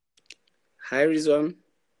Hi, Rizwan.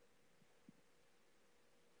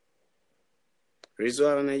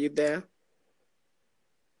 Rizwan, are you there?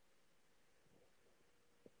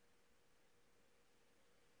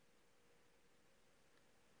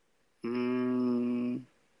 Can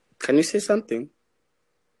you say something?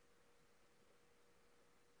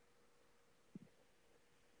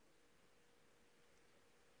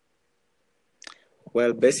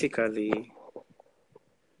 Well, basically,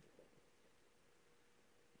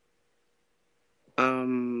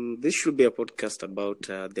 this should be a podcast about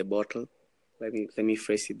the bottle. Let me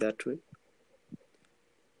phrase it that way,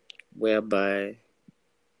 whereby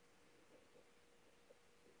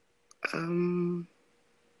um,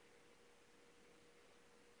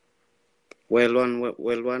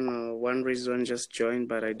 one reason just joined,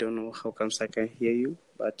 but I don't know how comes I can hear you.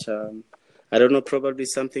 But I don't know, probably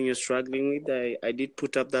something you're struggling with. I did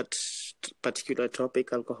put up that particular topic,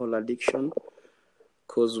 alcohol addiction,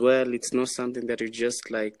 because well, it's not something that you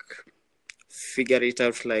just like figure it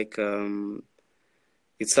out like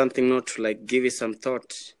it's something not to like give it some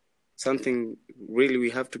thought, something really we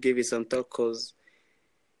have to give it some thought, because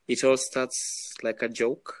it all starts like a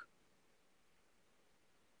joke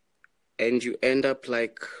and you end up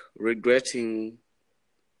like regretting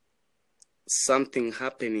something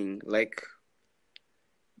happening, like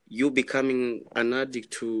you becoming an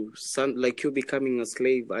addict to some, like you becoming a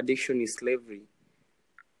slave. Addiction is slavery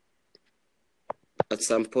at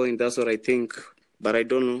some point. That's what I think, but I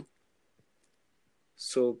don't know.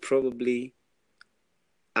 So probably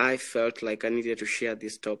I felt like I needed to share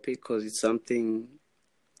this topic because it's something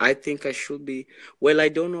I think I should be. Well, I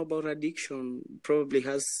don't know about addiction. Probably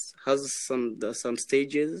has some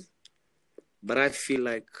stages, but I feel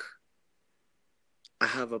like I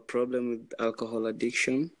have a problem with alcohol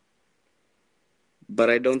addiction. But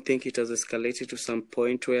I don't think it has escalated to some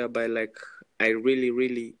point whereby like I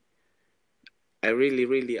really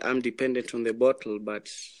am dependent on the bottle. But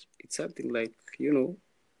it's something like,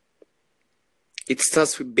 it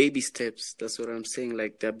starts with baby steps. That's what I'm saying.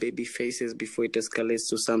 Like there are baby phases before it escalates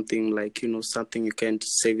to something like, something you can't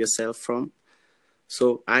save yourself from.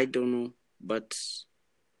 So I don't know, but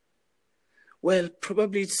well,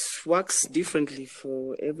 probably it works differently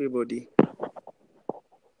for everybody.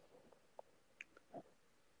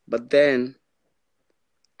 But then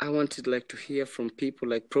I wanted like to hear from people,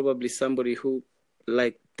 like probably somebody who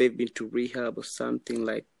like they've been to rehab or something.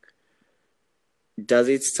 Like, does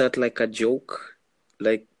it start like a joke?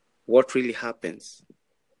 Like, what really happens?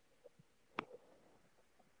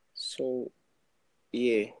 So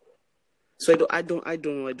yeah. So I don't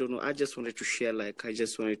know. I just wanted to share, like, I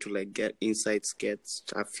just wanted to like get insights, get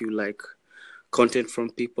a few like content from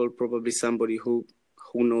people, probably somebody who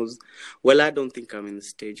knows. Well, I don't think I'm in the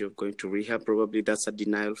stage of going to rehab. Probably that's a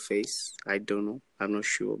denial phase. I don't know. I'm not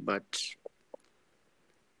sure, but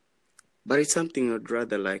it's something I'd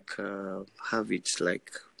rather like have it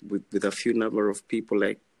like with a few number of people,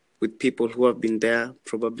 like with people who have been there,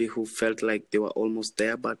 probably who felt like they were almost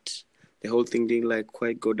there, but the whole thing didn't like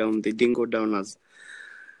quite go down. They didn't go down as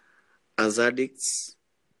addicts,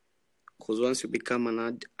 because once you become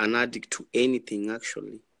an addict to anything,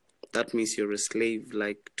 actually, that means you're a slave,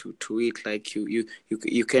 like to it. Like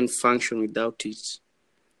you can't function without it.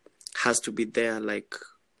 Has to be there. Like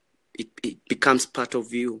it becomes part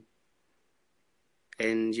of you,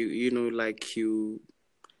 and like you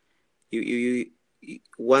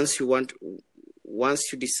once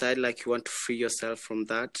you decide like you want to free yourself from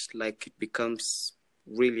that, like it becomes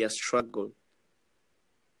really a struggle.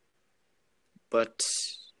 But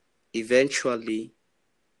eventually,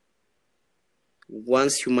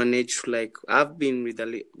 once you manage to like, I've been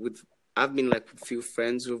like with few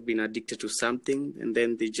friends who've been addicted to something, and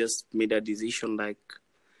then they just made a decision like,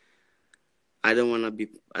 I don't want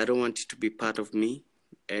it to be part of me,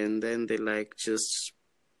 and then they like just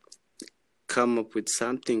come up with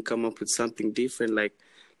something different,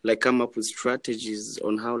 like come up with strategies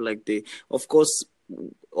on how like they, of course,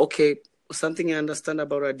 okay. Something I understand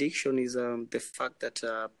about addiction is the fact that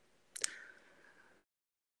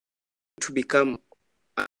to become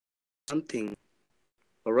something,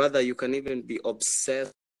 or rather you can even be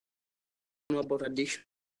obsessed about addiction,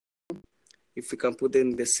 if we can put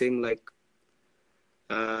them in the same like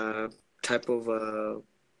uh type of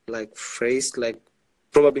like phrase. Like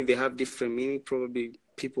probably they have different meaning. Probably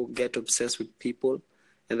people get obsessed with people,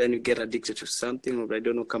 and then you get addicted to something. Or I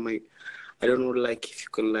don't know, I don't know, like if you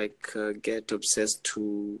can like get obsessed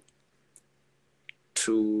to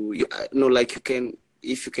no, like you can,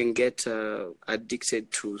 if you can get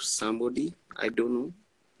addicted to somebody. I don't know,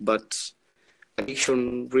 but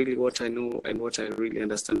addiction, really what I know and what I really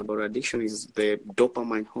understand about addiction is the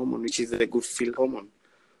dopamine hormone, which is the good feel hormone.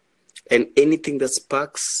 And anything that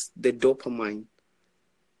sparks the dopamine,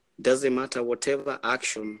 doesn't matter whatever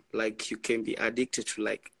action, like you can be addicted to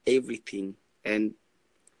like everything, and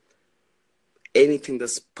anything that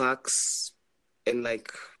sparks and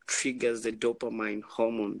like triggers the dopamine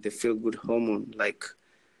hormone, the feel good hormone, like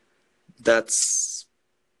that's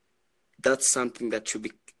something that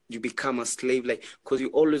you become a slave, like, because you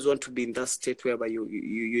always want to be in that state whereby you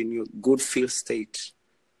in your good feel state.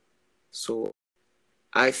 So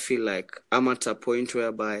I feel like I'm at a point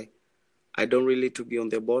whereby I don't really to be on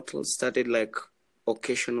the bottle. Started like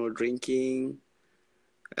occasional drinking,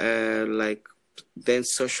 like then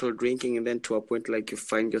social drinking, and then to a point like you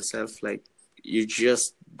find yourself like you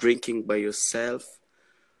just drinking by yourself,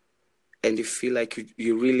 and you feel like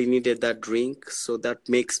you really needed that drink. So that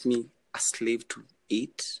makes me a slave to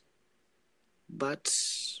it. But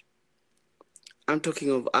I'm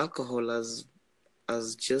talking of alcohol as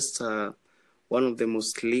just one of the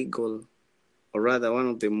most legal, or rather one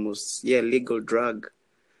of the most legal drug.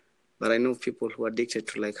 But I know people who are addicted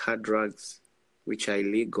to like hard drugs, which are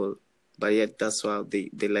illegal, but yet that's why they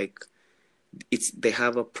like they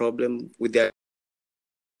have a problem with their,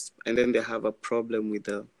 and then they have a problem with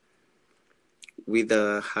the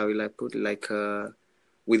how will I put it, like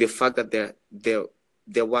with the fact that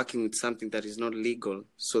they're working with something that is not legal,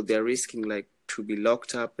 so they're risking like to be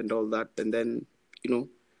locked up and all that, and then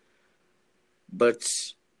But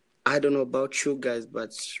I don't know about you guys,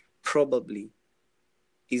 but probably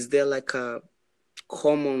is there like a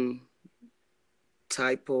common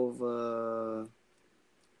type of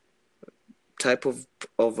type of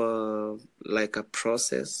like a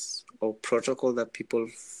process or protocol that people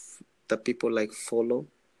like follow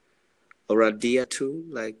or adhere to,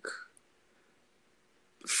 like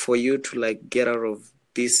for you to like get out of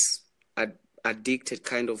this addicted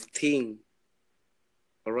kind of thing,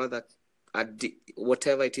 or rather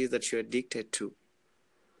whatever it is that you're addicted to.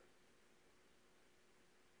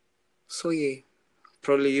 So yeah,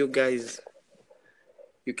 probably you guys,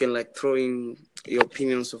 you can like throw in your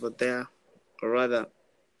opinions over there, or rather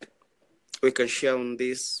we can share on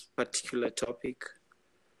this particular topic.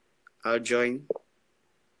 I'll join.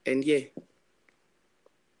 And yeah,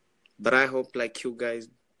 but I hope like you guys,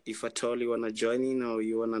 if at all you want to join in, or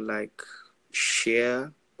you want to like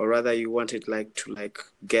share, or rather you wanted like to like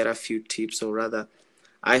get a few tips, or rather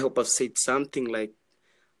I hope I've said something like,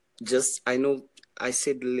 just I know I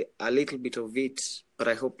said a little bit of it, but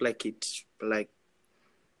I hope like it like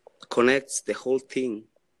connects the whole thing.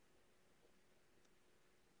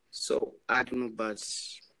 So I don't know, but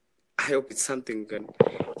I hope it's something good.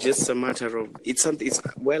 Just a matter of it's something. It's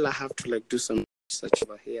well, I have to like do some research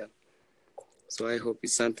over here. So I hope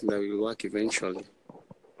it's something that will work eventually.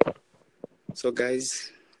 So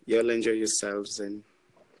guys, y'all enjoy yourselves and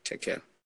take care.